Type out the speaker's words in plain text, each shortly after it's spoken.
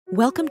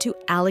Welcome to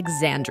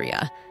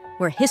Alexandria,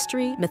 where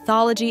history,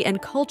 mythology,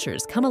 and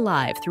cultures come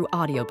alive through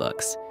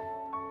audiobooks.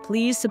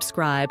 Please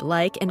subscribe,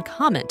 like, and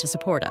comment to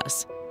support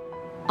us.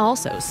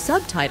 Also,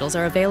 subtitles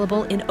are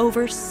available in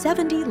over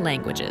 70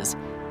 languages.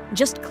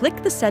 Just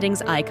click the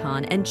settings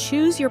icon and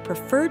choose your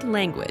preferred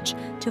language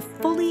to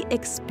fully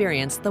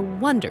experience the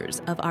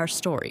wonders of our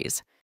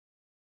stories.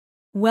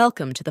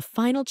 Welcome to the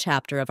final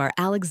chapter of our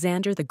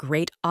Alexander the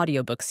Great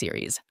audiobook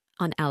series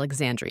on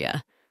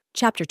Alexandria.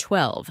 Chapter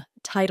 12,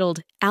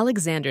 titled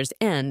Alexander's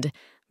End,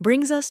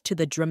 brings us to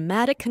the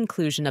dramatic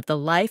conclusion of the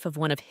life of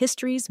one of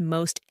history's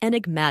most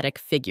enigmatic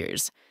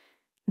figures.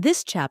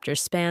 This chapter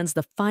spans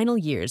the final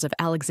years of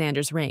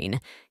Alexander's reign,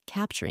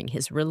 capturing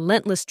his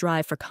relentless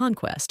drive for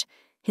conquest,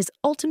 his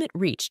ultimate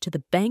reach to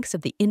the banks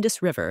of the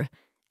Indus River,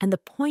 and the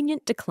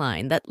poignant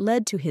decline that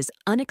led to his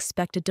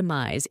unexpected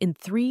demise in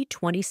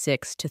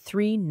 326 to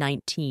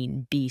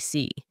 319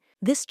 BC.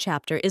 This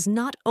chapter is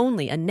not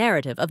only a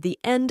narrative of the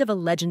end of a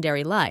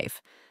legendary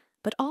life,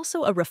 but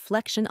also a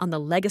reflection on the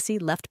legacy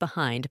left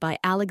behind by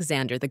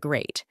Alexander the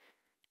Great.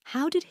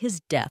 How did his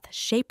death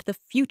shape the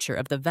future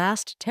of the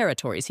vast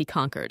territories he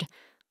conquered?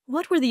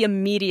 What were the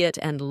immediate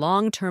and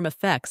long-term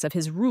effects of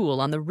his rule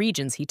on the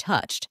regions he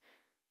touched?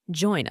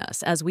 Join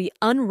us as we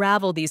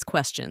unravel these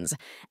questions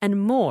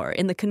and more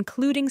in the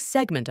concluding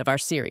segment of our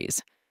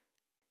series.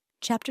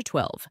 Chapter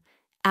 12,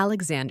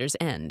 Alexander's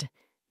End,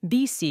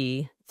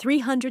 BC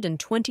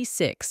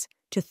 326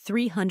 to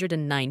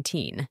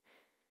 319.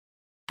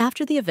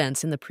 After the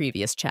events in the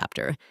previous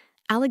chapter,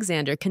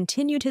 Alexander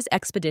continued his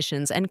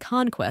expeditions and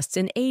conquests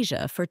in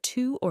Asia for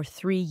 2 or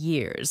 3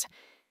 years.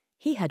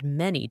 He had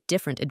many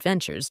different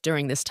adventures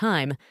during this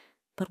time,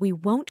 but we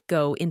won't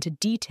go into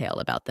detail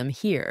about them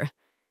here.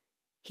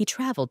 He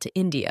traveled to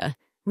India,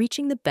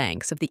 reaching the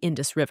banks of the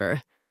Indus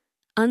River.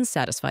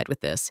 Unsatisfied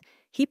with this,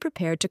 he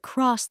prepared to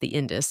cross the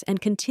Indus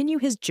and continue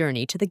his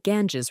journey to the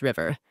Ganges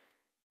River.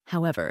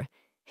 However,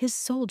 his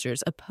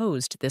soldiers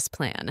opposed this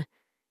plan.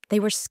 They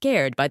were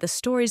scared by the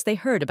stories they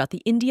heard about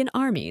the Indian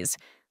armies,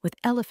 with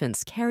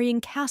elephants carrying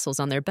castles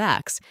on their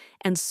backs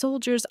and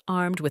soldiers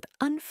armed with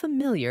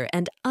unfamiliar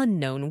and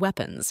unknown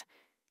weapons.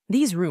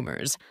 These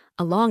rumors,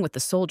 along with the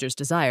soldiers'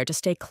 desire to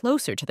stay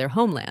closer to their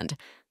homeland,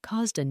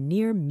 caused a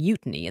near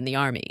mutiny in the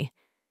army.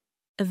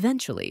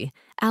 Eventually,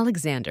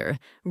 Alexander,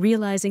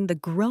 realizing the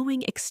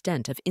growing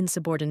extent of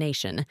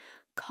insubordination,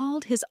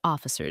 called his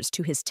officers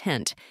to his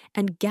tent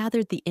and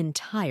gathered the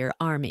entire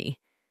army.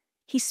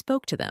 He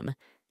spoke to them,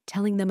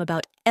 telling them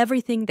about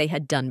everything they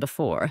had done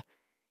before.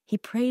 He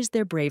praised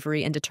their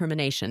bravery and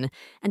determination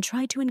and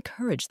tried to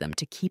encourage them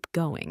to keep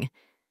going.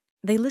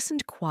 They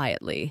listened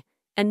quietly,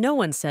 and no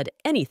one said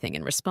anything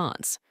in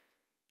response.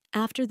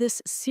 After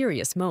this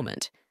serious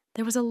moment,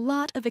 there was a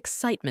lot of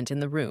excitement in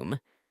the room.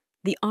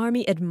 The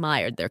army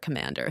admired their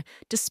commander,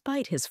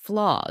 despite his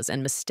flaws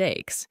and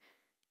mistakes.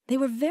 They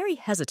were very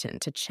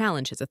hesitant to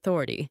challenge his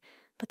authority,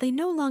 but they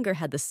no longer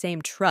had the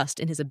same trust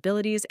in his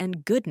abilities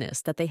and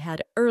goodness that they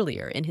had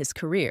earlier in his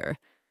career.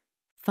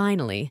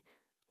 Finally,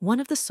 one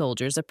of the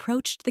soldiers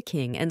approached the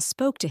king and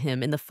spoke to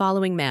him in the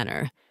following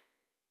manner.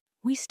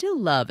 "We still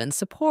love and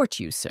support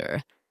you,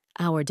 sir.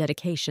 Our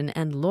dedication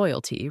and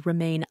loyalty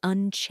remain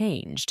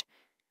unchanged.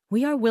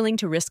 We are willing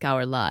to risk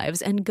our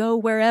lives and go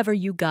wherever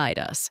you guide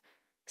us.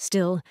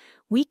 Still,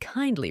 we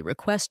kindly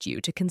request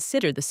you to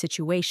consider the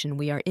situation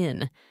we are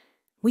in.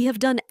 We have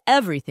done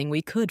everything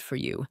we could for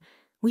you.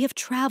 We have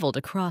traveled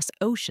across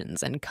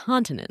oceans and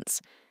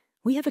continents.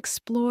 We have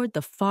explored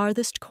the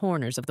farthest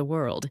corners of the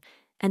world,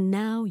 and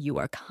now you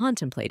are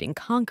contemplating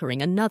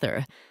conquering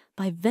another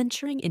by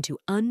venturing into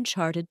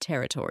uncharted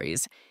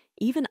territories,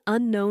 even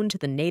unknown to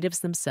the natives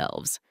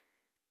themselves.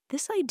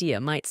 This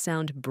idea might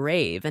sound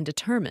brave and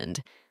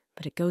determined,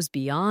 but it goes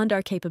beyond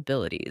our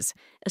capabilities,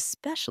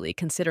 especially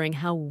considering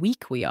how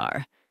weak we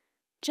are.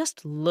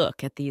 Just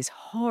look at these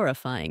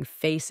horrifying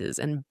faces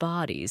and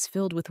bodies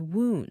filled with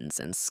wounds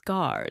and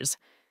scars.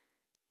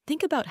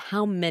 Think about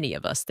how many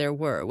of us there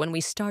were when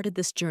we started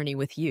this journey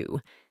with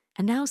you,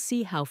 and now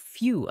see how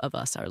few of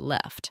us are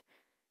left.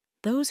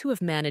 Those who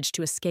have managed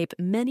to escape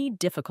many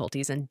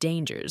difficulties and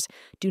dangers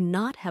do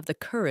not have the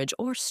courage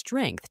or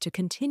strength to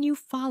continue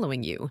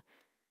following you.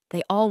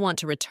 They all want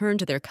to return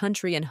to their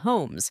country and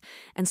homes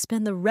and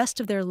spend the rest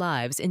of their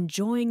lives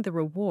enjoying the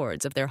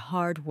rewards of their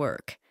hard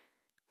work.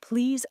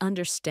 Please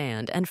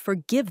understand and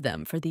forgive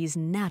them for these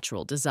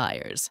natural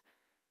desires."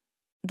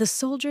 The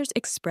soldiers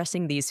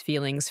expressing these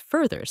feelings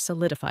further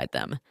solidified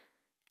them.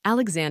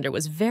 Alexander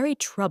was very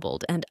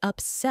troubled and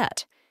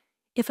upset.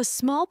 If a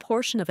small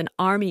portion of an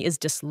army is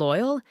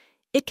disloyal,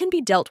 it can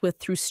be dealt with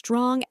through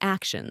strong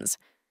actions.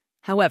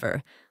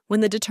 However,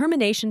 when the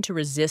determination to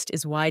resist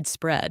is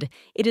widespread,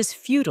 it is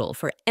futile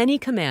for any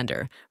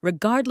commander,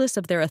 regardless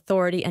of their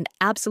authority and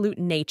absolute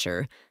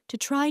nature, to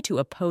try to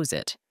oppose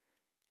it.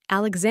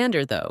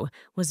 Alexander, though,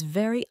 was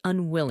very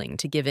unwilling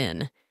to give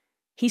in.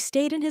 He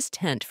stayed in his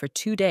tent for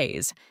 2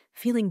 days,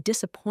 feeling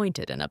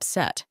disappointed and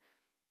upset.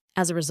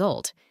 As a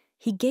result,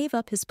 he gave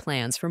up his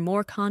plans for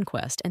more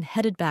conquest and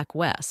headed back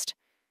west.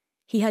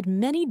 He had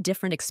many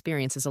different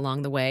experiences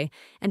along the way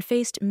and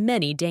faced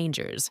many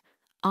dangers,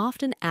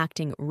 often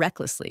acting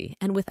recklessly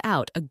and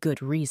without a good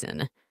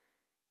reason.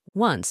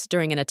 Once,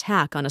 during an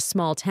attack on a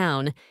small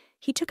town,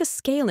 he took a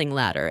scaling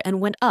ladder and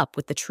went up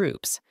with the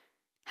troops.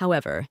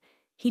 However,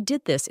 he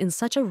did this in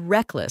such a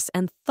reckless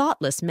and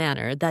thoughtless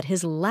manner that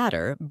his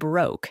ladder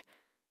broke.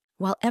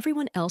 While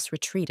everyone else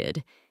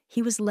retreated,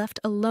 he was left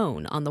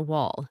alone on the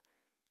wall.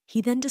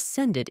 He then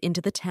descended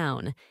into the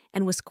town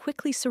and was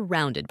quickly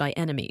surrounded by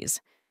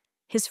enemies.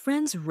 His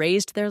friends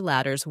raised their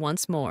ladders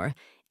once more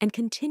and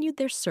continued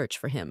their search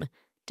for him,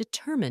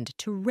 determined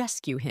to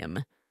rescue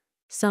him.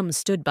 Some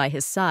stood by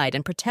his side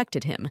and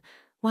protected him,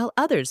 while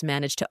others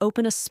managed to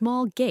open a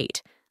small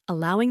gate,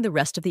 allowing the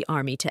rest of the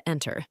army to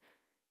enter.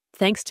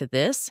 Thanks to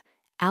this,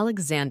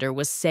 Alexander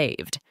was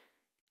saved.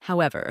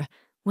 However,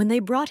 when they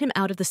brought him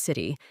out of the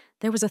city,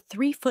 there was a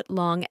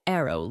 3-foot-long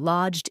arrow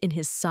lodged in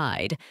his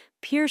side,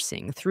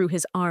 piercing through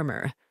his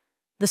armor.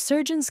 The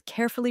surgeons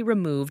carefully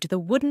removed the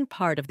wooden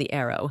part of the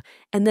arrow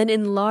and then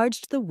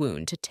enlarged the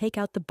wound to take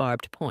out the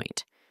barbed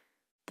point.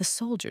 The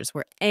soldiers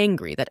were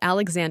angry that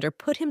Alexander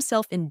put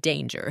himself in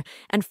danger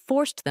and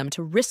forced them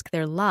to risk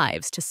their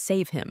lives to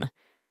save him.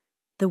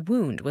 The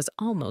wound was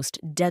almost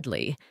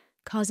deadly,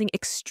 causing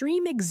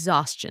extreme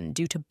exhaustion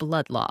due to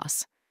blood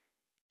loss.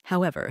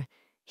 However,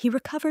 he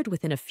recovered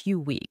within a few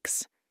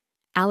weeks.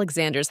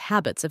 Alexander's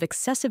habits of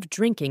excessive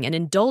drinking and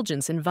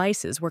indulgence in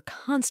vices were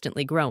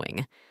constantly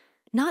growing.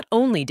 Not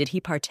only did he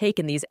partake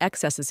in these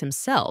excesses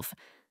himself,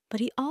 but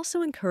he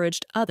also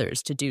encouraged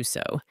others to do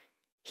so.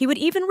 He would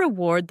even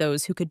reward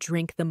those who could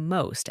drink the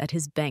most at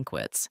his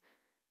banquets.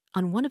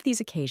 On one of these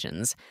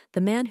occasions,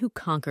 the man who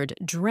conquered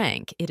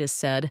drank, it is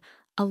said,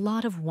 a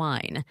lot of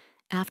wine,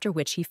 after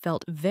which he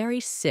felt very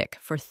sick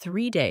for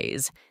 3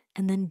 days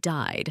and then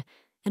died,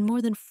 and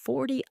more than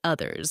 40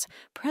 others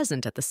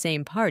present at the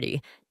same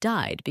party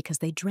died because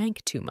they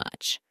drank too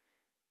much.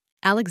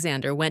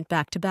 Alexander went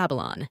back to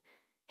Babylon.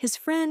 His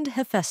friend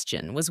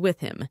Hephaestion was with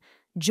him,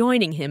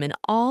 joining him in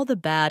all the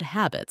bad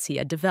habits he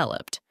had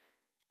developed.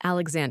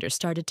 Alexander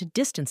started to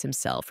distance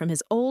himself from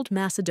his old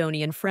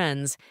Macedonian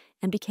friends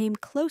and became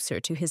closer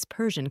to his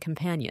Persian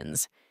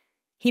companions.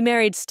 He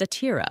married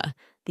Statira,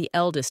 the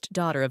eldest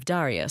daughter of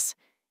Darius,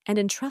 and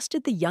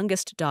entrusted the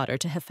youngest daughter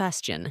to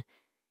Hephaestion.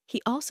 He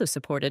also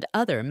supported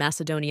other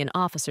Macedonian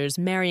officers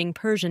marrying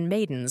Persian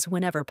maidens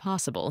whenever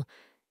possible.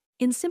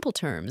 In simple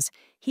terms,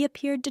 he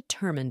appeared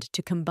determined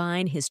to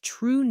combine his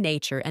true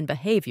nature and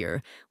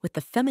behavior with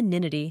the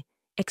femininity,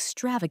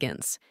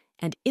 extravagance,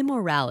 and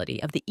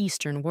immorality of the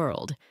Eastern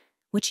world,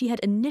 which he had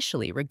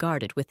initially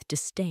regarded with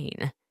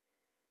disdain.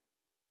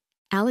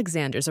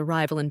 Alexander's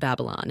arrival in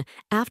Babylon,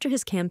 after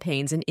his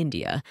campaigns in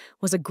India,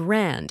 was a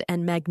grand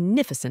and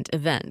magnificent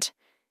event.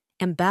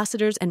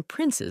 Ambassadors and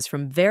princes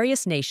from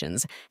various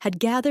nations had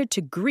gathered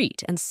to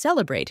greet and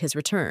celebrate his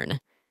return.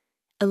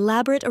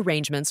 Elaborate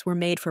arrangements were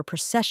made for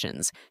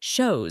processions,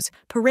 shows,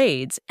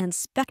 parades, and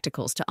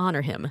spectacles to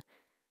honor him.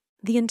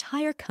 The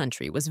entire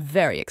country was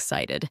very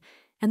excited,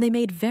 and they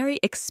made very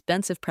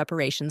expensive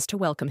preparations to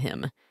welcome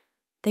him.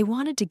 They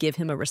wanted to give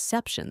him a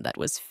reception that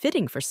was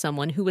fitting for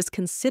someone who was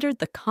considered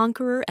the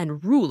conqueror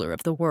and ruler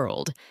of the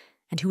world,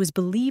 and who was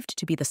believed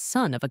to be the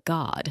son of a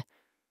god.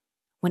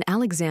 When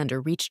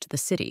Alexander reached the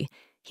city,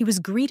 he was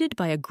greeted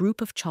by a group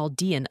of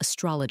Chaldean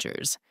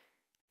astrologers.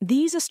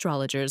 These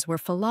astrologers were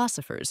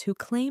philosophers who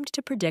claimed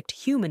to predict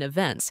human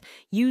events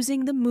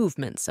using the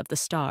movements of the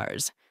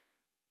stars.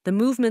 The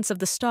movements of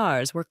the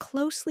stars were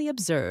closely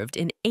observed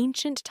in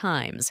ancient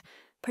times,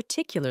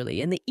 particularly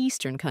in the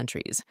eastern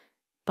countries,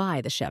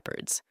 by the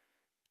shepherds.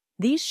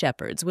 These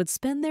shepherds would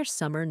spend their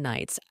summer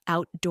nights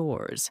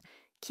outdoors,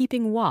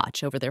 keeping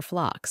watch over their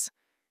flocks.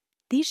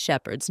 These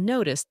shepherds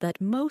noticed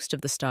that most of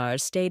the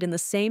stars stayed in the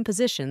same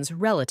positions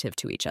relative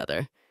to each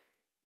other.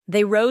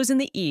 They rose in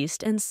the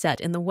east and set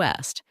in the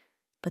west,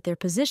 but their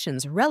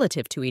positions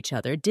relative to each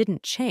other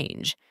didn't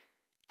change.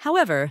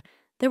 However,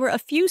 there were a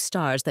few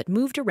stars that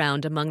moved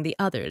around among the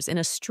others in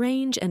a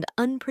strange and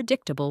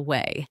unpredictable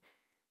way.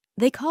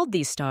 They called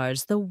these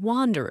stars the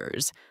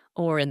Wanderers,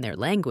 or in their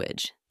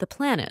language, the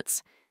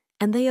planets,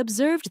 and they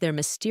observed their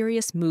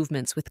mysterious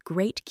movements with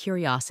great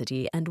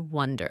curiosity and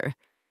wonder.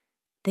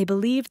 They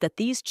believed that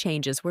these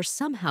changes were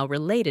somehow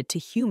related to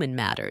human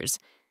matters,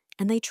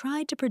 and they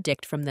tried to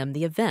predict from them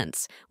the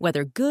events,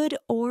 whether good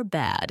or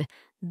bad,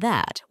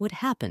 that would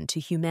happen to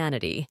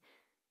humanity.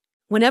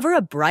 Whenever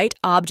a bright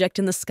object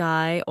in the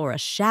sky or a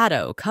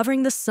shadow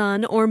covering the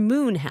sun or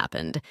moon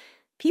happened,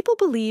 people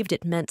believed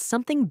it meant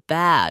something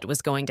bad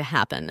was going to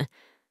happen.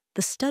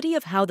 The study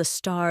of how the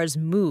stars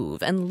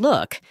move and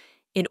look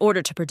in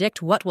order to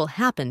predict what will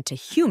happen to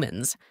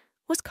humans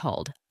was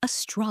called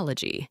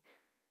astrology.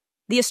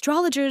 The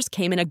astrologers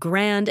came in a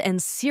grand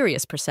and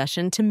serious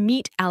procession to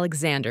meet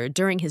Alexander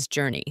during his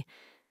journey.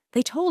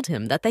 They told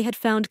him that they had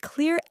found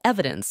clear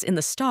evidence in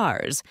the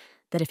stars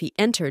that if he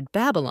entered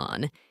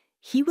Babylon,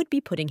 he would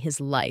be putting his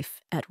life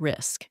at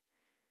risk.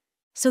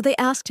 So they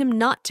asked him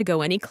not to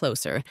go any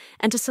closer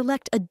and to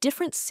select a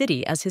different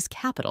city as his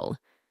capital.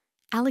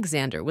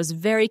 Alexander was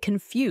very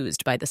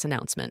confused by this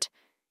announcement.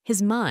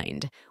 His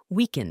mind,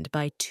 weakened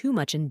by too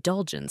much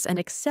indulgence and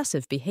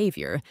excessive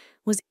behavior,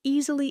 was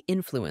easily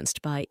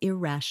influenced by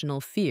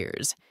irrational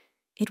fears.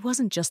 It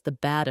wasn't just the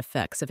bad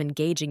effects of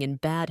engaging in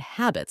bad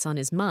habits on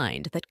his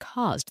mind that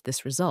caused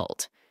this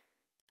result.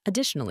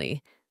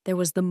 Additionally, there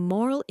was the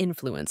moral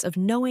influence of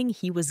knowing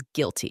he was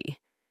guilty.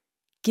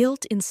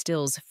 Guilt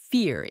instills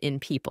fear in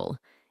people,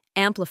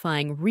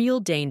 amplifying real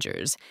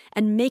dangers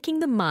and making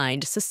the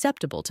mind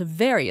susceptible to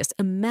various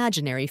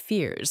imaginary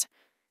fears.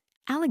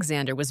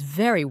 Alexander was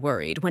very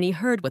worried when he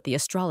heard what the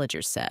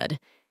astrologers said.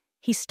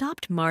 He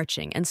stopped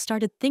marching and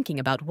started thinking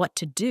about what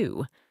to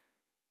do.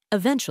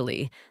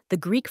 Eventually, the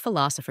Greek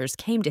philosophers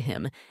came to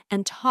him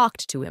and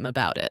talked to him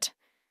about it.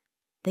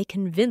 They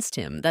convinced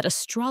him that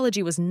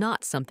astrology was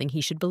not something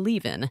he should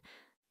believe in.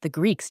 The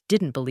Greeks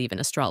didn't believe in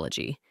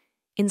astrology.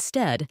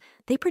 Instead,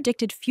 they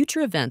predicted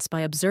future events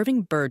by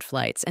observing bird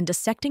flights and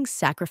dissecting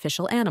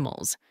sacrificial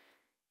animals.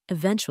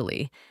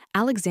 Eventually,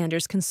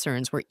 Alexander's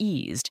concerns were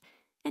eased,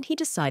 and he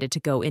decided to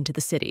go into the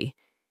city.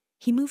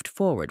 He moved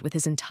forward with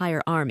his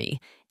entire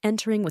army,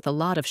 entering with a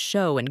lot of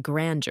show and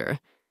grandeur.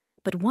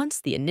 But once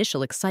the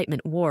initial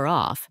excitement wore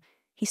off,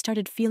 he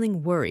started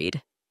feeling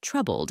worried,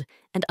 troubled,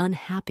 and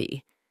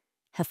unhappy.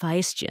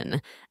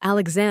 Hephaestion,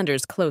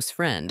 Alexander's close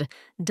friend,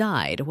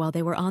 died while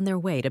they were on their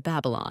way to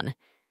Babylon.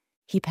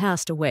 He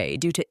passed away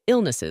due to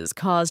illnesses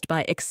caused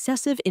by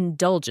excessive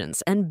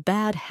indulgence and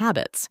bad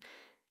habits.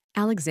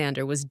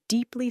 Alexander was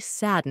deeply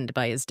saddened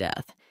by his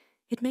death.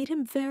 It made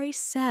him very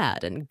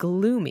sad and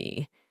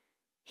gloomy.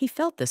 He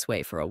felt this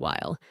way for a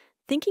while,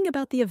 thinking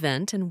about the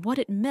event and what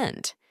it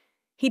meant.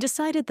 He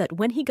decided that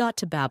when he got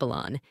to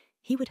Babylon,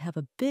 he would have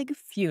a big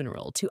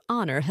funeral to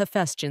honor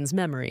Hephaestion's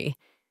memory.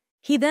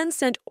 He then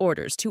sent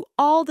orders to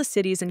all the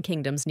cities and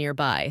kingdoms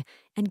nearby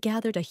and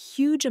gathered a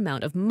huge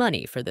amount of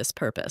money for this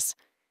purpose.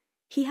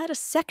 He had a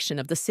section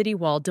of the city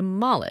wall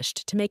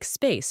demolished to make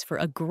space for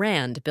a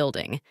grand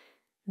building.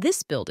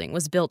 This building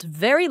was built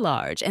very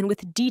large and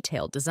with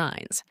detailed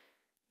designs.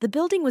 The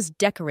building was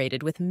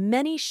decorated with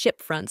many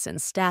shipfronts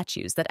and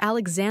statues that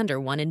Alexander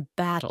won in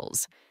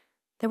battles.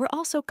 There were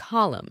also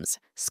columns,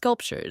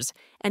 sculptures,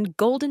 and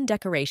golden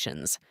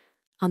decorations.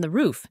 On the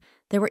roof,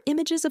 there were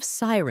images of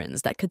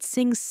sirens that could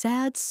sing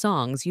sad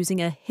songs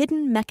using a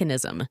hidden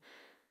mechanism.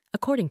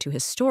 According to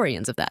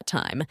historians of that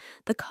time,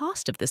 the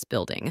cost of this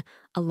building,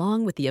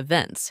 along with the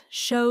events,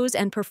 shows,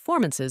 and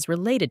performances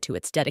related to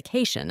its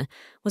dedication,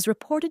 was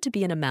reported to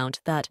be an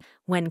amount that,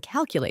 when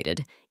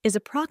calculated, is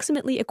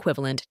approximately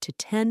equivalent to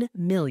 $10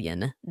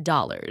 million.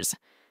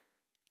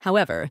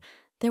 However,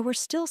 there were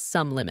still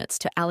some limits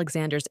to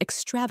Alexander's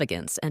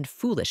extravagance and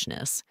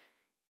foolishness.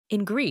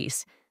 In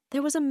Greece,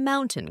 there was a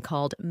mountain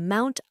called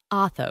Mount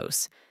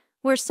Athos,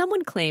 where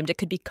someone claimed it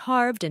could be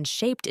carved and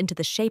shaped into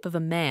the shape of a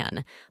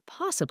man,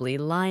 possibly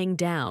lying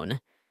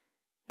down.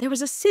 There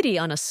was a city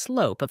on a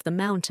slope of the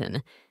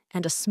mountain,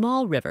 and a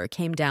small river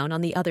came down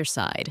on the other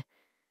side.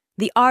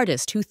 The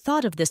artist who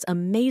thought of this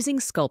amazing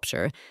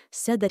sculpture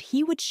said that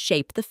he would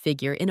shape the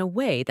figure in a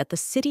way that the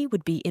city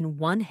would be in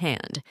one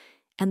hand,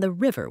 and the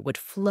river would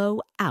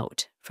flow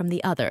out from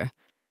the other.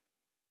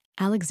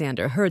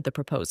 Alexander heard the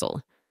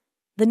proposal.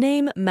 The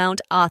name Mount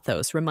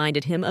Athos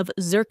reminded him of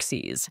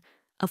Xerxes,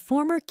 a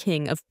former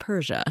king of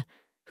Persia,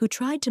 who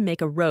tried to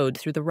make a road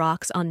through the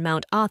rocks on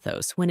Mount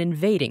Athos when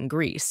invading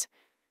Greece.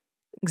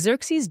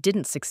 Xerxes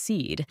didn't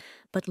succeed,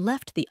 but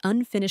left the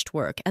unfinished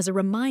work as a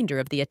reminder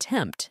of the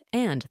attempt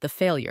and the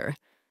failure.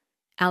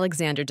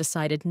 Alexander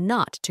decided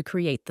not to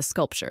create the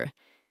sculpture.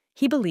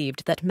 He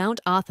believed that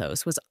Mount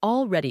Athos was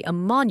already a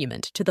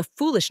monument to the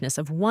foolishness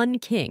of one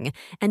king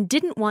and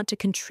didn't want to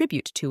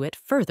contribute to it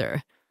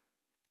further.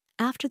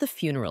 After the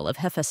funeral of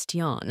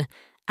Hephaestion,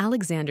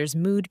 Alexander's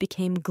mood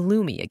became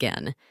gloomy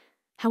again.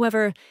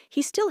 However,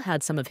 he still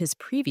had some of his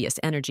previous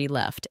energy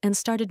left and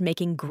started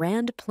making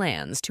grand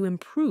plans to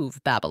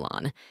improve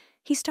Babylon.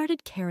 He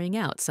started carrying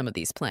out some of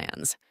these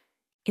plans.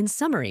 In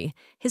summary,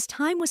 his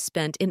time was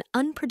spent in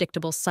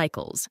unpredictable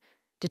cycles,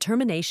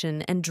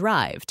 determination and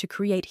drive to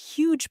create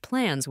huge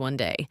plans one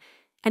day,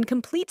 and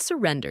complete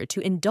surrender to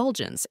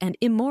indulgence and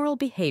immoral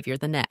behavior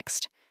the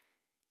next.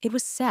 It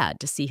was sad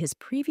to see his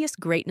previous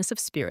greatness of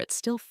spirit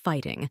still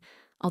fighting,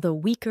 although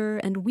weaker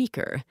and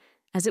weaker,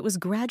 as it was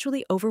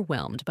gradually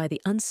overwhelmed by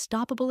the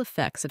unstoppable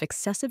effects of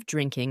excessive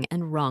drinking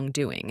and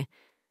wrongdoing.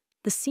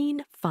 The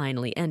scene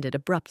finally ended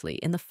abruptly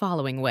in the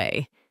following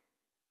way.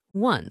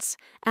 Once,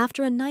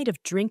 after a night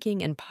of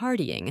drinking and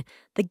partying,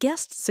 the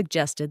guests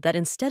suggested that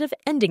instead of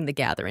ending the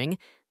gathering,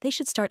 they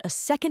should start a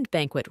second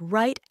banquet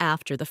right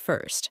after the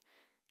first.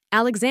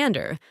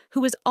 Alexander,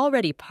 who was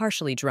already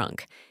partially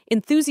drunk,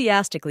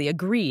 enthusiastically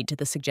agreed to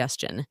the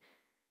suggestion.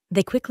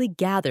 They quickly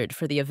gathered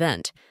for the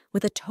event,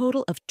 with a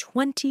total of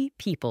 20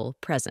 people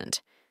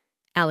present.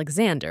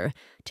 Alexander,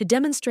 to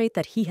demonstrate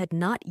that he had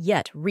not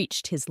yet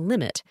reached his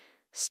limit,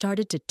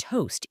 started to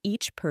toast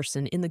each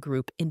person in the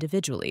group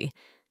individually.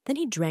 Then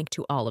he drank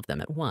to all of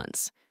them at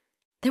once.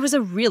 There was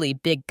a really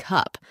big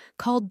cup,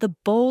 called the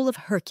Bowl of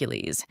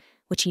Hercules,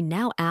 which he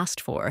now asked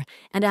for,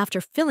 and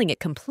after filling it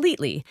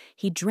completely,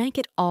 he drank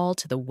it all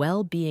to the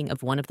well-being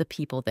of one of the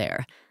people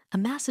there, a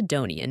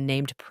Macedonian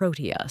named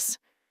Proteus.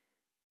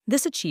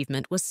 This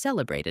achievement was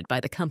celebrated by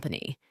the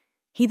company.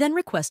 He then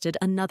requested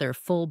another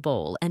full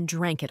bowl and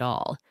drank it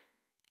all.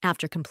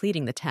 After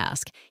completing the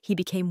task, he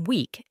became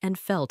weak and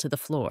fell to the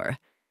floor.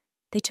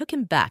 They took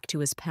him back to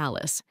his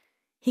palace.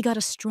 He got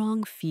a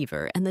strong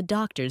fever, and the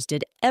doctors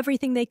did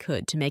everything they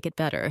could to make it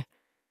better.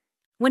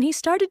 When he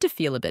started to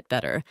feel a bit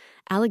better,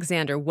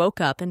 Alexander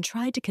woke up and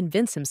tried to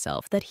convince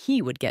himself that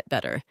he would get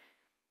better.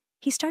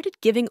 He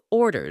started giving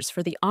orders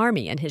for the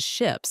army and his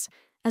ships,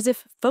 as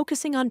if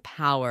focusing on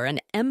power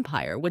and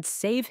empire would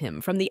save him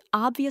from the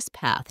obvious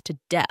path to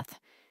death.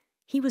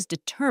 He was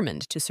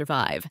determined to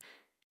survive.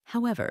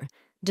 However,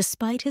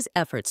 despite his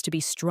efforts to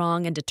be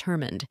strong and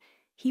determined,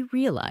 he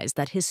realized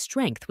that his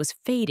strength was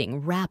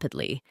fading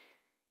rapidly.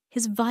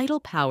 His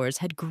vital powers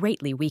had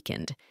greatly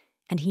weakened,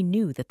 and he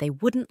knew that they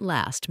wouldn't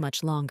last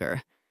much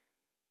longer.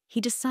 He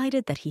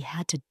decided that he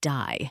had to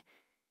die.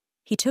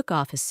 He took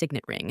off his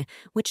signet ring,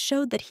 which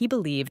showed that he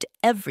believed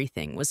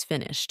everything was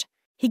finished.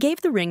 He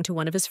gave the ring to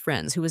one of his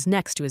friends who was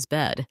next to his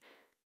bed.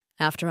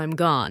 "After I'm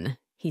gone,"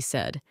 he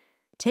said,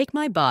 "take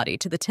my body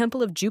to the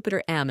temple of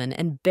Jupiter Ammon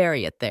and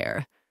bury it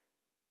there."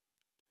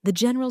 The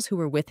generals who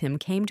were with him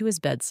came to his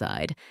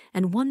bedside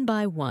and one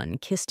by one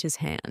kissed his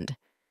hand.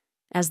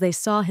 As they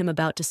saw him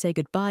about to say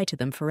goodbye to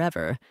them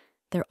forever,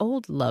 their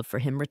old love for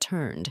him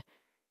returned.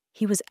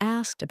 He was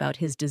asked about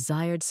his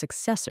desired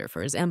successor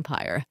for his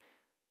empire.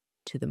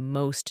 "To the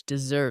most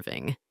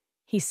deserving,"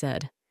 he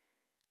said.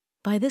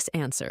 By this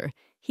answer,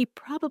 he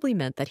probably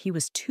meant that he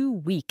was too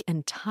weak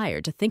and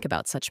tired to think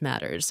about such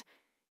matters.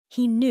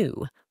 He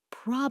knew,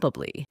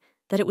 probably,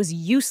 that it was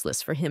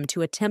useless for him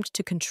to attempt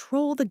to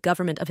control the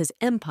government of his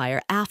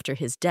empire after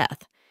his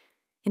death.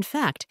 In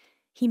fact,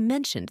 he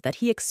mentioned that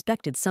he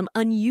expected some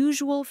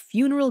unusual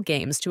funeral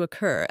games to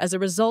occur as a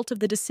result of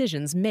the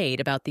decisions made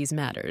about these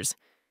matters.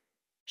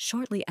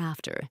 Shortly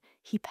after,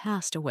 he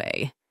passed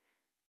away.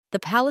 The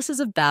palaces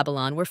of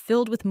Babylon were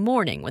filled with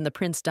mourning when the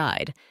prince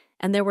died,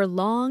 and there were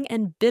long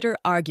and bitter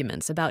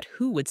arguments about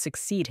who would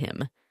succeed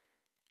him.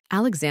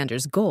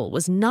 Alexander's goal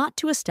was not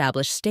to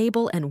establish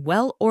stable and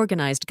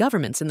well-organized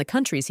governments in the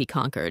countries he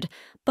conquered,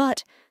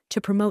 but to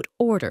promote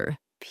order,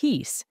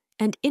 peace,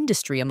 and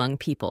industry among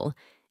people,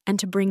 and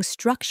to bring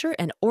structure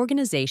and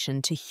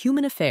organization to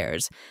human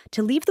affairs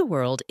to leave the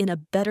world in a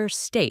better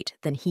state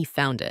than he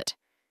found it.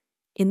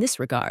 In this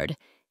regard,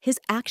 his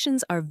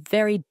actions are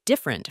very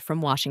different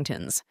from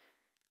Washington's.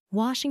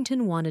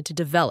 Washington wanted to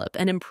develop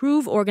and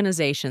improve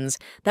organizations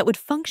that would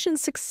function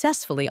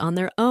successfully on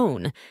their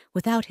own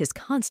without his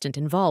constant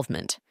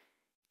involvement.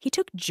 He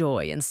took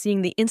joy in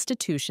seeing the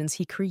institutions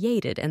he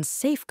created and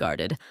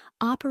safeguarded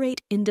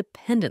operate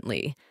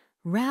independently,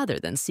 rather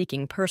than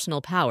seeking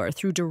personal power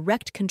through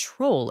direct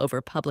control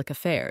over public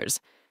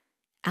affairs.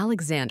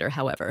 Alexander,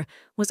 however,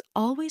 was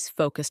always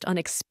focused on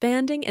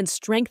expanding and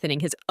strengthening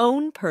his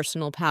own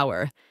personal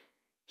power.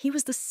 He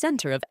was the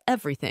center of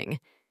everything.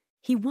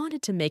 He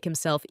wanted to make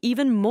himself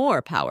even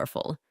more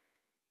powerful.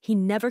 He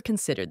never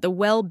considered the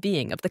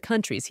well-being of the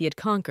countries he had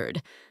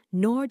conquered,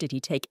 nor did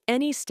he take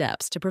any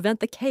steps to prevent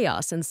the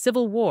chaos and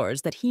civil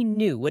wars that he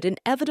knew would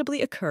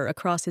inevitably occur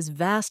across his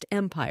vast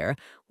empire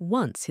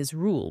once his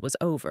rule was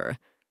over.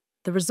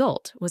 The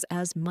result was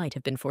as might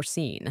have been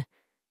foreseen.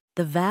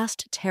 The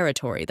vast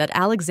territory that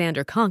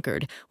Alexander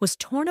conquered was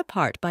torn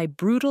apart by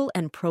brutal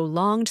and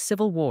prolonged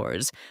civil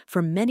wars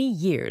for many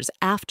years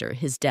after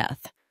his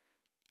death.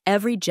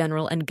 Every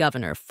general and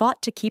governor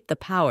fought to keep the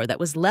power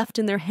that was left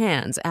in their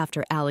hands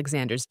after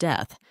Alexander's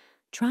death,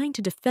 trying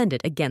to defend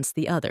it against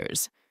the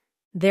others.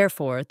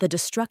 Therefore, the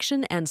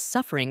destruction and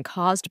suffering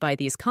caused by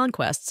these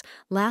conquests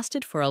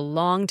lasted for a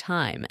long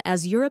time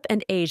as Europe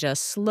and Asia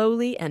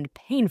slowly and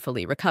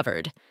painfully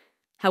recovered.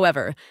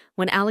 However,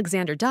 when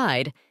Alexander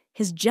died,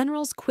 his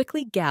generals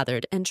quickly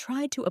gathered and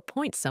tried to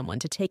appoint someone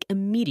to take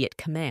immediate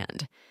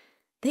command.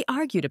 They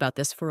argued about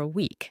this for a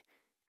week.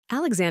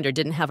 Alexander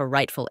didn't have a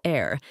rightful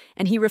heir,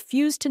 and he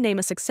refused to name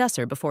a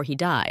successor before he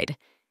died.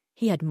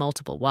 He had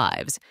multiple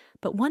wives,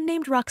 but one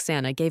named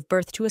Roxana gave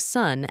birth to a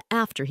son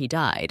after he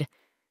died.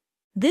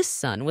 This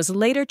son was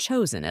later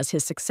chosen as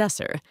his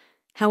successor.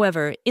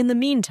 However, in the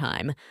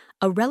meantime,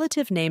 a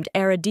relative named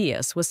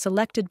Aridaeus was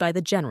selected by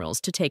the generals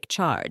to take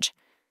charge.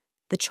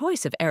 The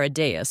choice of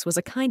Aridaeus was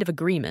a kind of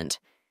agreement.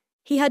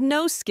 He had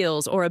no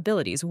skills or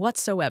abilities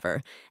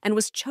whatsoever and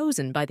was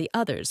chosen by the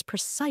others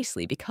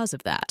precisely because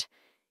of that.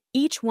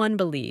 Each one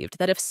believed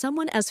that if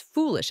someone as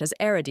foolish as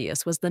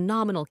Aridaeus was the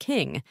nominal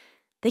king,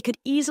 they could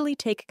easily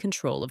take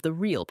control of the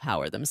real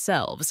power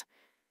themselves.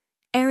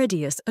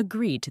 Aridaeus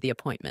agreed to the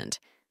appointment,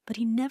 but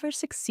he never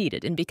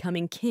succeeded in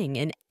becoming king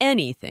in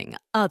anything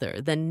other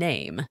than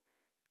name.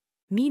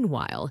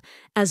 Meanwhile,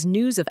 as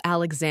news of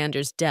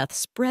Alexander's death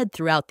spread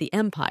throughout the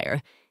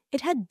empire,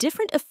 it had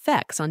different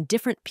effects on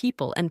different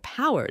people and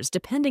powers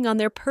depending on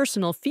their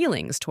personal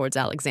feelings towards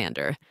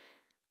Alexander.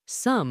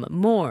 Some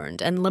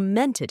mourned and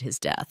lamented his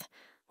death,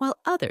 while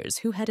others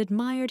who had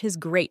admired his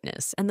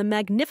greatness and the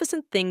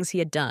magnificent things he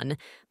had done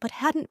but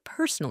hadn't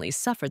personally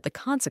suffered the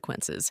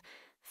consequences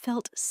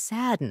felt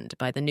saddened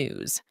by the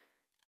news.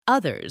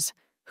 Others,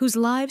 whose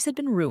lives had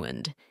been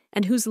ruined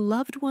and whose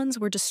loved ones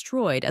were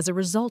destroyed as a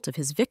result of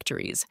his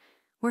victories,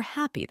 were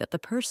happy that the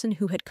person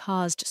who had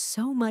caused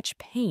so much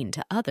pain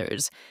to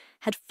others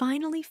had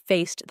finally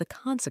faced the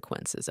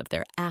consequences of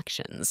their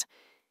actions.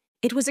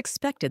 It was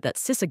expected that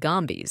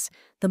Sisygambes,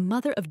 the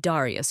mother of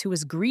Darius who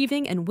was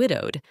grieving and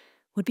widowed,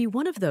 would be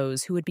one of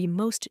those who would be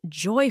most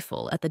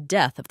joyful at the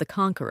death of the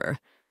conqueror.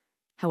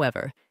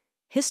 However,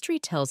 history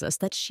tells us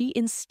that she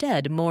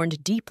instead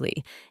mourned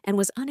deeply and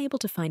was unable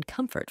to find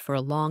comfort for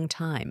a long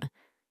time.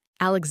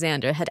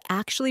 Alexander had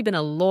actually been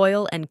a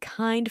loyal and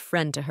kind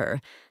friend to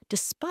her,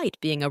 despite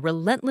being a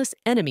relentless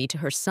enemy to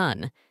her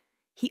son.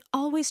 He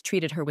always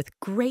treated her with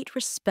great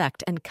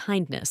respect and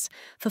kindness,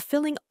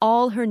 fulfilling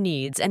all her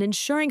needs and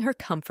ensuring her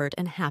comfort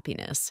and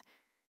happiness.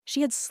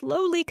 She had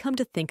slowly come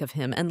to think of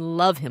him and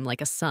love him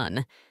like a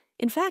son.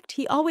 In fact,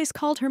 he always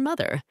called her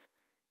mother.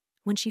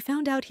 When she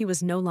found out he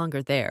was no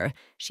longer there,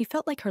 she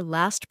felt like her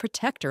last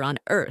protector on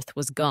earth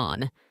was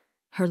gone.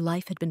 Her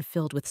life had been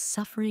filled with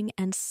suffering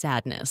and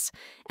sadness,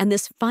 and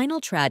this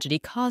final tragedy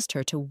caused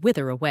her to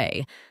wither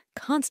away,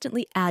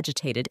 constantly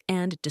agitated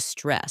and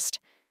distressed.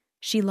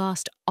 She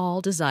lost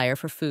all desire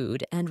for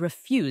food and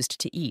refused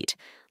to eat,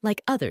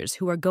 like others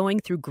who are going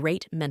through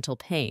great mental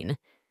pain.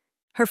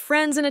 Her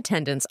friends and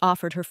attendants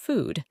offered her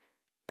food,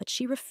 but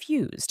she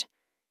refused.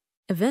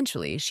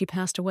 Eventually, she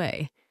passed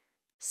away.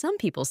 Some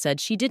people said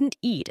she didn't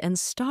eat and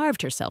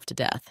starved herself to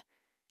death.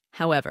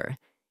 However,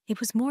 it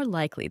was more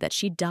likely that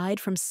she died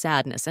from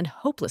sadness and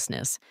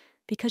hopelessness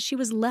because she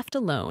was left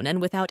alone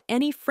and without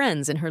any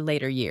friends in her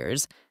later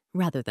years,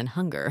 rather than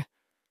hunger.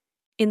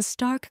 In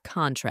stark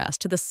contrast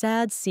to the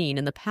sad scene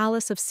in the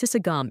palace of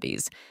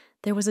Sisygambes,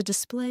 there was a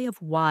display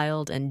of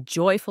wild and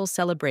joyful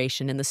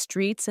celebration in the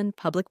streets and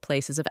public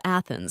places of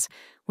Athens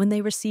when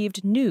they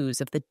received news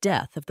of the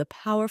death of the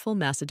powerful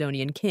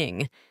Macedonian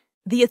king.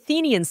 The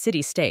Athenian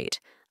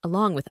city-state,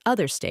 along with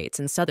other states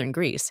in southern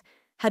Greece,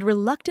 had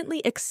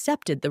reluctantly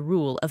accepted the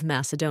rule of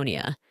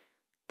Macedonia.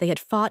 They had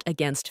fought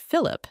against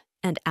Philip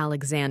and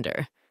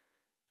Alexander.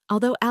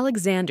 Although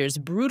Alexander's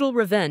brutal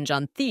revenge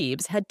on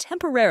Thebes had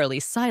temporarily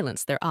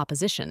silenced their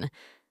opposition,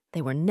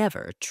 they were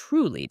never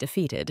truly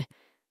defeated.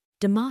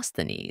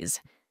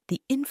 Demosthenes,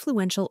 the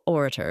influential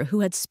orator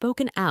who had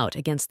spoken out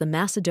against the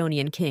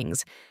Macedonian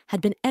kings, had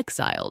been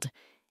exiled,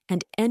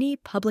 and any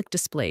public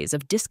displays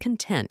of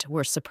discontent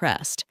were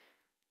suppressed.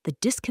 The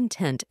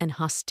discontent and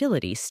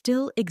hostility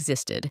still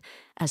existed,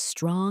 as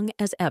strong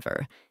as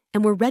ever,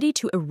 and were ready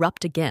to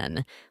erupt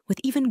again, with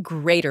even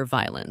greater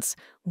violence,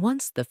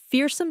 once the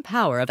fearsome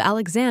power of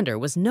Alexander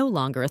was no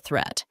longer a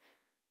threat.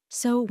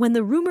 So when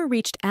the rumor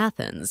reached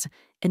Athens,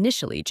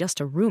 initially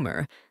just a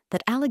rumor,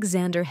 that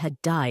Alexander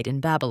had died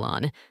in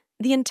Babylon,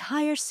 the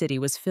entire city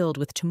was filled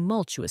with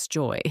tumultuous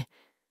joy.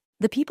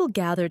 The people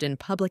gathered in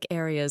public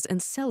areas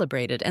and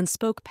celebrated and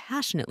spoke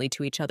passionately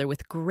to each other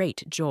with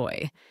great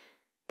joy.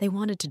 They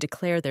wanted to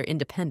declare their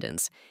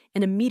independence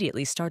and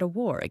immediately start a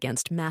war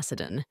against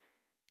Macedon.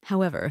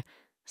 However,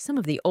 some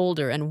of the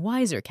older and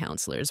wiser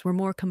counselors were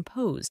more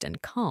composed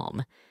and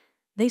calm.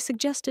 They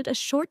suggested a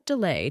short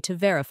delay to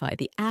verify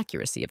the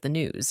accuracy of the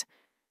news.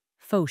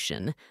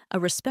 Phocion, a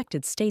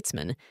respected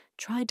statesman,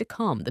 tried to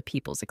calm the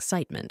people's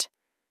excitement.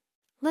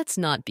 "Let's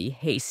not be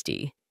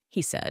hasty,"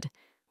 he said.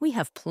 "We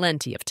have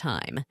plenty of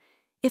time.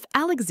 If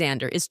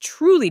Alexander is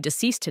truly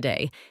deceased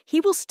today, he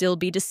will still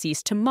be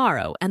deceased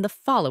tomorrow and the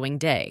following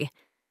day.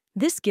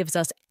 This gives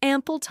us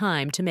ample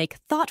time to make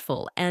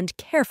thoughtful and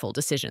careful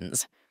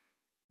decisions."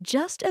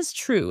 Just as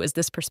true as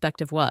this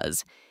perspective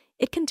was,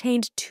 it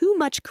contained too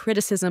much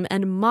criticism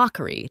and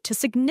mockery to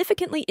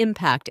significantly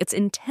impact its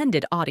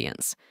intended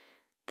audience.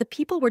 The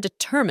people were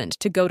determined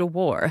to go to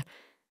war.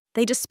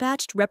 They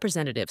dispatched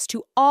representatives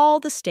to all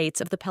the states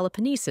of the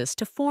Peloponnesus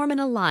to form an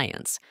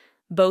alliance,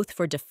 both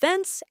for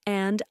defense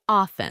and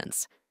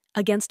offense,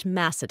 against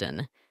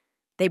Macedon.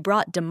 They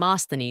brought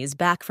Demosthenes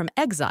back from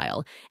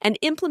exile and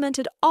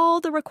implemented all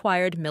the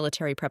required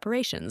military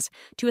preparations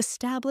to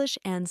establish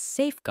and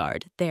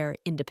safeguard their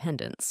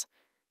independence.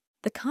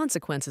 The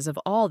consequences of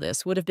all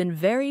this would have been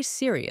very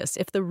serious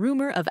if the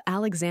rumor of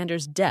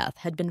Alexander's death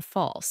had been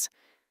false.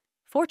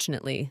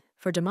 Fortunately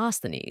for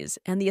Demosthenes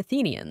and the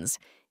Athenians,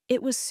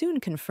 it was soon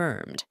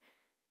confirmed.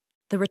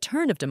 The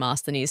return of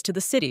Demosthenes to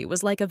the city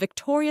was like a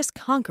victorious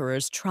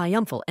conqueror's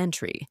triumphal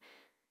entry.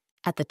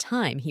 At the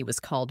time he was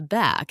called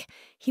back,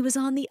 he was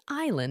on the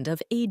island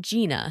of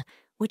Aegina,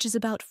 which is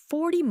about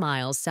 40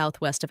 miles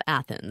southwest of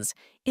Athens,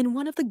 in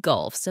one of the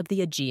gulfs of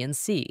the Aegean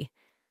Sea.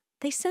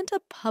 They sent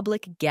a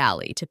public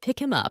galley to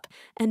pick him up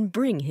and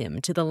bring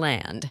him to the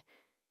land.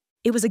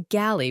 It was a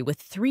galley with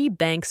 3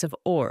 banks of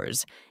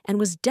oars and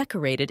was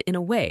decorated in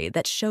a way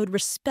that showed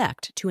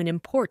respect to an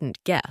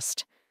important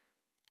guest.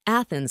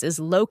 Athens is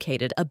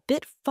located a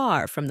bit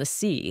far from the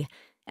sea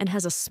and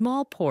has a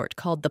small port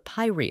called the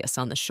Piraeus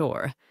on the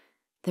shore.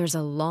 There's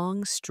a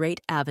long, straight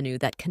avenue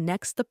that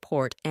connects the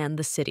port and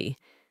the city.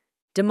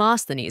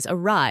 Demosthenes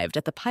arrived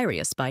at the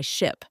Piraeus by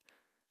ship.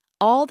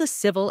 All the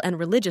civil and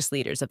religious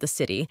leaders of the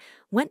city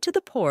went to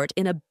the port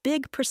in a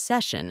big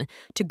procession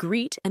to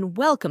greet and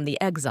welcome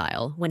the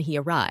exile when he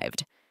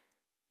arrived.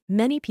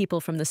 Many people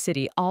from the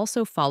city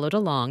also followed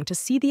along to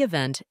see the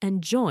event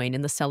and join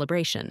in the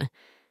celebration.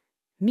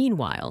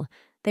 Meanwhile,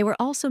 they were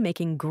also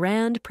making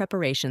grand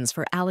preparations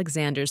for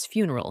Alexander's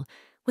funeral,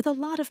 with a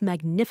lot of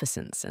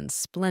magnificence and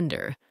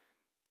splendor.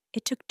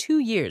 It took 2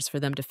 years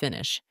for them to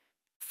finish.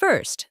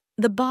 First,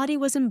 the body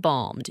was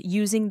embalmed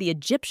using the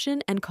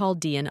Egyptian and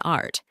Chaldean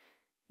art.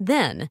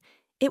 Then,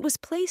 it was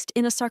placed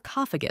in a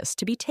sarcophagus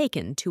to be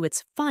taken to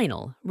its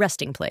final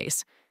resting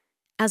place.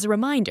 As a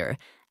reminder,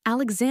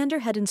 Alexander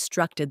had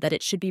instructed that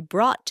it should be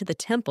brought to the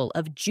temple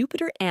of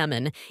Jupiter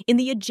Ammon in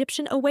the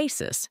Egyptian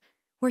oasis,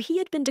 where he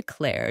had been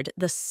declared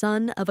the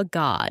son of a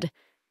god.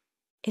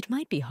 It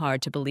might be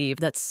hard to believe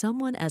that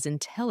someone as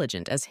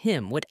intelligent as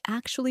him would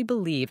actually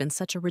believe in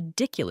such a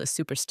ridiculous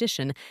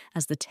superstition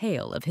as the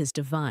tale of his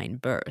divine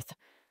birth.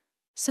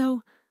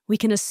 So, we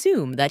can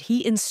assume that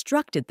he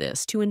instructed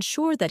this to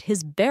ensure that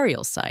his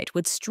burial site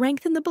would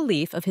strengthen the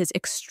belief of his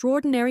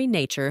extraordinary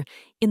nature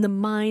in the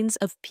minds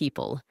of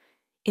people.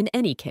 In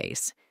any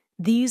case,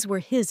 these were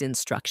his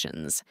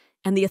instructions,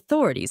 and the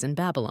authorities in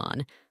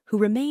Babylon, who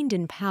remained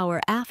in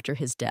power after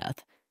his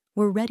death,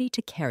 were ready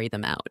to carry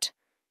them out.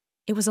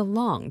 It was a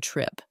long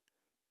trip.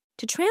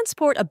 To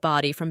transport a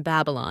body from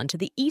Babylon to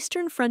the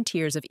eastern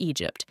frontiers of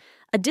Egypt,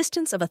 a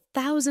distance of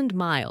 1,000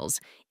 miles,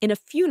 in a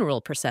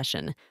funeral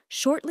procession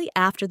shortly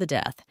after the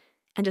death,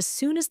 and as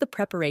soon as the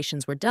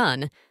preparations were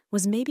done,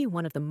 was maybe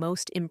one of the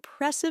most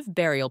impressive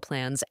burial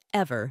plans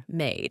ever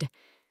made.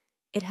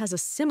 It has a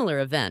similar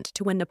event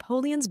to when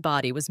Napoleon's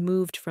body was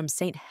moved from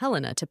St.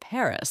 Helena to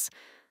Paris,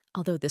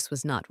 although this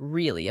was not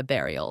really a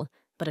burial,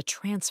 but a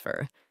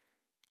transfer.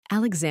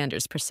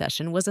 Alexander's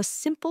procession was a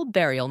simple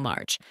burial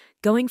march,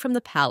 going from the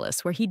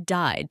palace where he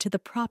died to the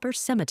proper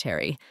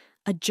cemetery,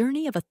 a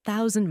journey of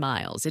 1,000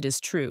 miles, it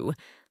is true,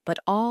 but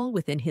all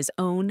within his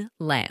own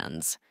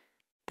lands.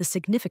 The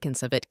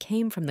significance of it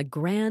came from the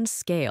grand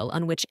scale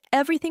on which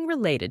everything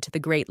related to the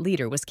great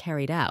leader was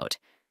carried out.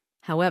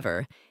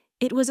 However,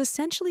 it was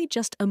essentially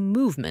just a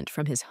movement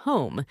from his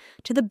home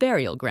to the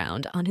burial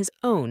ground on his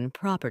own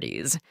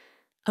properties.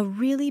 A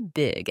really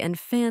big and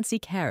fancy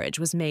carriage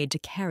was made to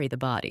carry the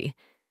body.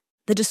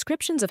 The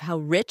descriptions of how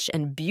rich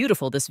and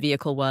beautiful this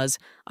vehicle was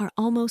are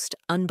almost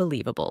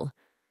unbelievable.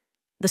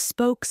 The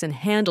spokes and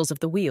handles of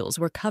the wheels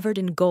were covered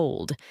in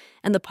gold,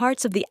 and the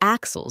parts of the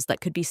axles that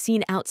could be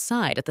seen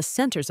outside at the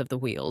centers of the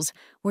wheels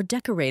were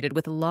decorated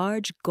with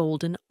large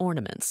golden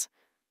ornaments.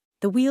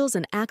 The wheels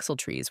and axle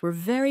trees were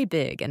very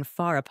big and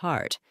far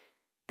apart.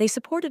 They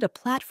supported a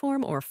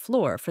platform or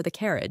floor for the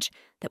carriage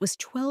that was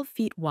 12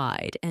 feet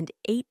wide and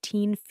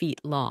 18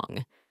 feet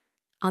long.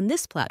 On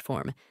this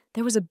platform,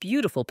 there was a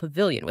beautiful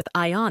pavilion with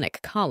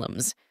Ionic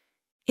columns.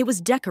 It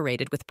was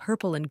decorated with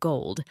purple and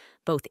gold,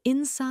 both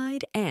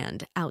inside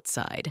and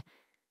outside.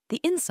 The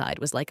inside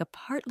was like a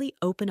partly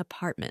open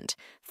apartment,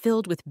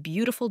 filled with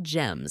beautiful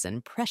gems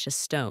and precious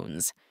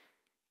stones.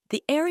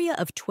 The area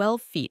of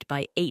 12 feet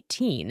by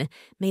 18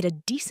 made a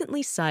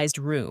decently sized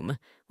room,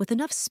 with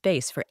enough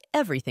space for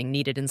everything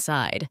needed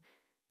inside.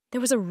 There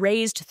was a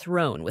raised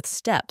throne with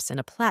steps and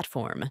a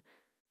platform.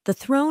 The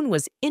throne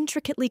was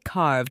intricately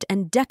carved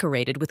and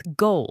decorated with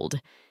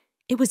gold.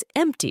 It was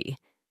empty,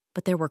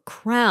 but there were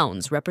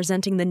crowns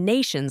representing the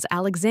nations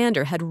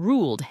Alexander had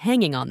ruled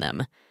hanging on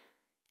them.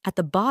 At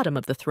the bottom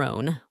of the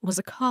throne was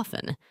a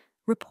coffin,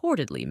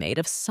 reportedly made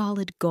of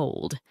solid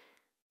gold.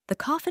 The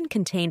coffin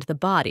contained the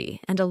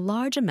body and a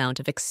large amount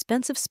of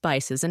expensive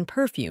spices and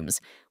perfumes,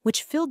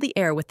 which filled the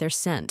air with their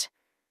scent.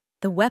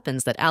 The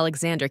weapons that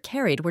Alexander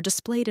carried were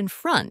displayed in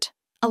front,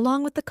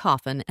 along with the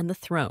coffin and the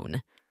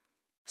throne.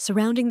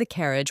 Surrounding the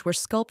carriage were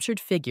sculptured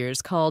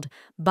figures called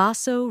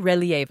basso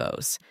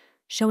relievos,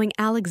 showing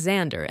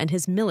Alexander and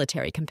his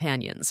military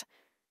companions.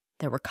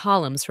 There were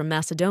columns from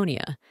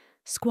Macedonia,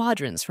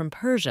 squadrons from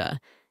Persia,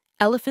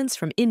 elephants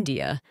from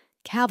India,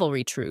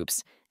 cavalry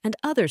troops, and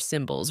other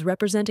symbols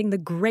representing the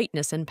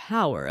greatness and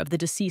power of the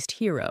deceased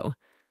hero.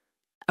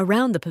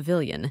 Around the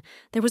pavilion,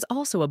 there was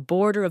also a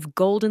border of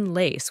golden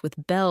lace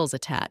with bells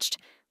attached,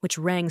 which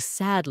rang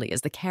sadly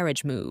as the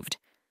carriage moved.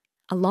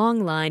 A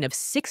long line of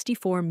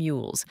 64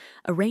 mules,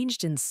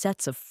 arranged in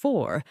sets of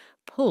 4,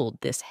 pulled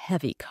this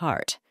heavy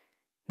cart.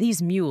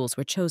 These mules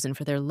were chosen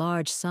for their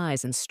large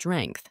size and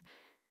strength.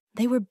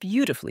 They were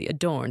beautifully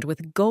adorned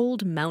with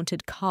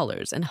gold-mounted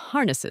collars and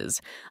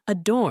harnesses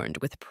adorned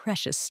with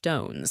precious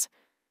stones.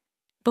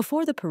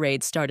 Before the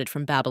parade started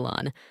from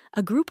Babylon,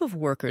 a group of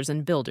workers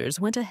and builders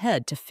went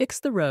ahead to fix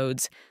the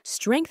roads,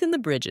 strengthen the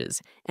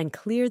bridges, and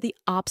clear the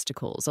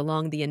obstacles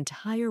along the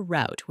entire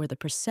route where the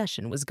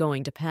procession was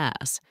going to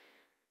pass.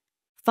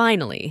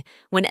 Finally,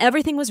 when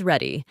everything was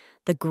ready,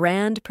 the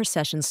grand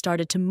procession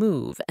started to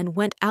move and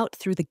went out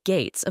through the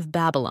gates of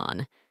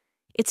Babylon.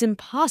 It's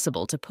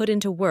impossible to put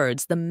into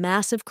words the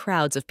massive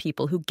crowds of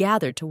people who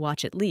gathered to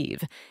watch it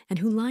leave and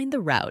who lined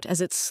the route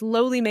as it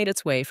slowly made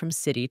its way from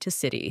city to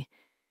city.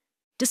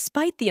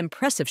 Despite the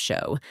impressive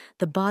show,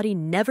 the body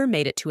never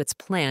made it to its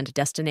planned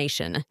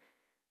destination.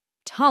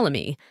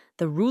 Ptolemy,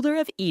 the ruler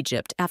of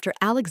Egypt after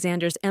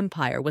Alexander's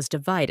empire was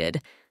divided,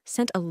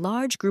 sent a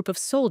large group of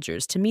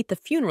soldiers to meet the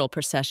funeral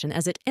procession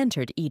as it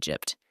entered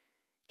Egypt.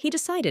 he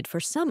decided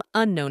for some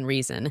unknown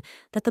reason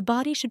that the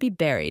body should be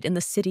buried in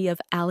the city of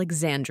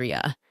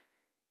Alexandria.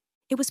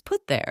 It was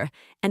put there,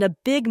 and a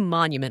big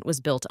monument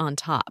was built on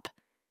top.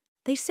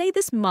 They say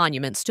this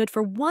monument stood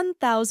for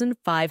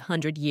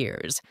 1,500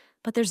 years,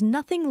 but there's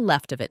nothing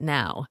left of it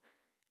now.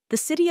 The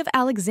city of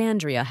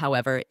Alexandria,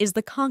 however, is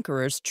the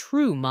conqueror's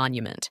true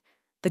monument,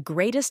 the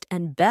greatest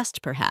and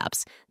best,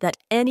 perhaps, that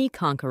any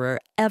conqueror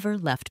ever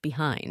left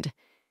behind.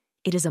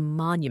 It is a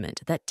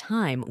monument that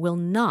time will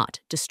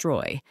not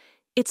destroy.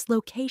 Its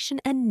location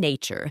and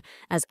nature,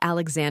 as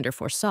Alexander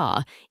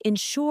foresaw,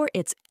 ensure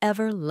its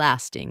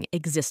everlasting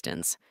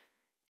existence.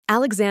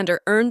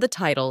 Alexander earned the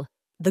title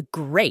the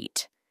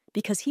Great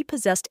because he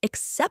possessed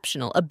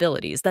exceptional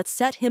abilities that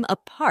set him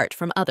apart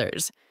from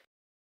others.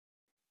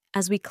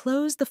 As we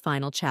close the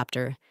final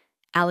chapter,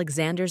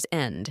 Alexander's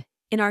End,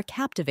 in our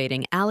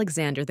captivating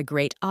Alexander the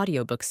Great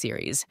audiobook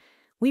series,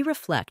 we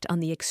reflect on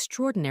the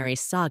extraordinary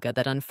saga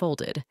that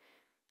unfolded.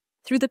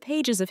 Through the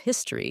pages of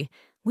history,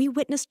 we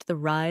witnessed the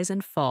rise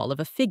and fall of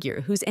a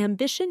figure whose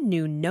ambition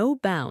knew no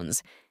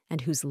bounds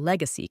and whose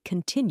legacy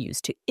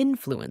continues to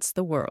influence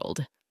the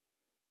world.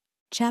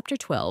 Chapter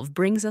 12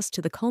 brings us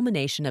to the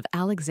culmination of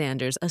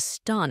Alexander's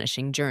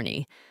astonishing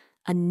journey,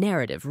 a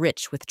narrative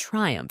rich with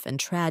triumph and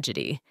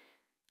tragedy.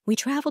 We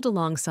traveled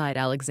alongside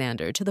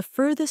Alexander to the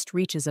furthest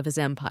reaches of his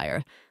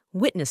empire,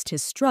 witnessed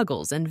his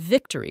struggles and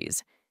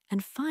victories,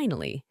 and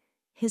finally,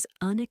 his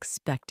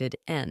unexpected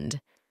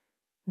end.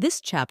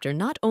 This chapter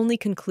not only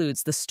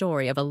concludes the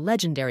story of a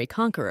legendary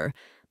conqueror,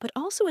 but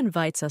also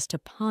invites us to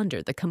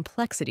ponder the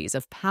complexities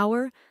of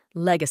power,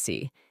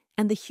 legacy,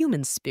 and the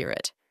human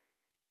spirit.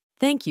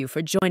 Thank you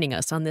for joining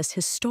us on this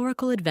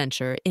historical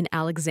adventure in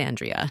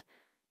Alexandria.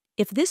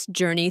 If this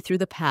journey through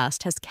the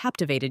past has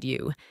captivated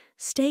you,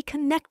 stay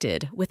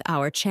connected with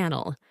our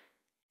channel.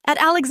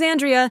 At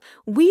Alexandria,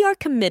 we are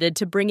committed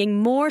to bringing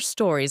more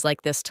stories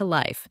like this to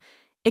life,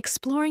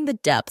 exploring the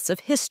depths of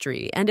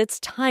history and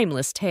its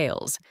timeless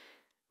tales.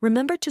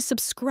 Remember to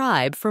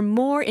subscribe for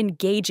more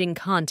engaging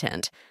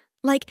content,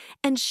 like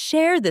and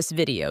share this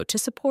video to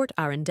support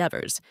our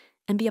endeavors,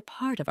 and be a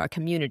part of our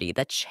community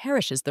that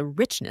cherishes the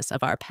richness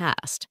of our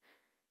past.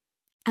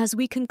 As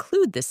we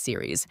conclude this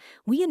series,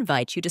 we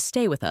invite you to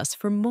stay with us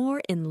for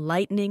more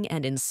enlightening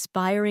and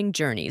inspiring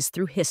journeys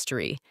through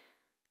history.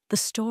 The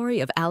story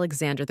of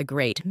Alexander the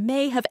Great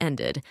may have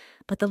ended,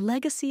 but the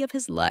legacy of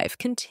his life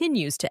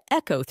continues to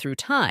echo through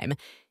time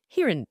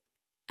here in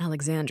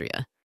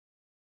Alexandria.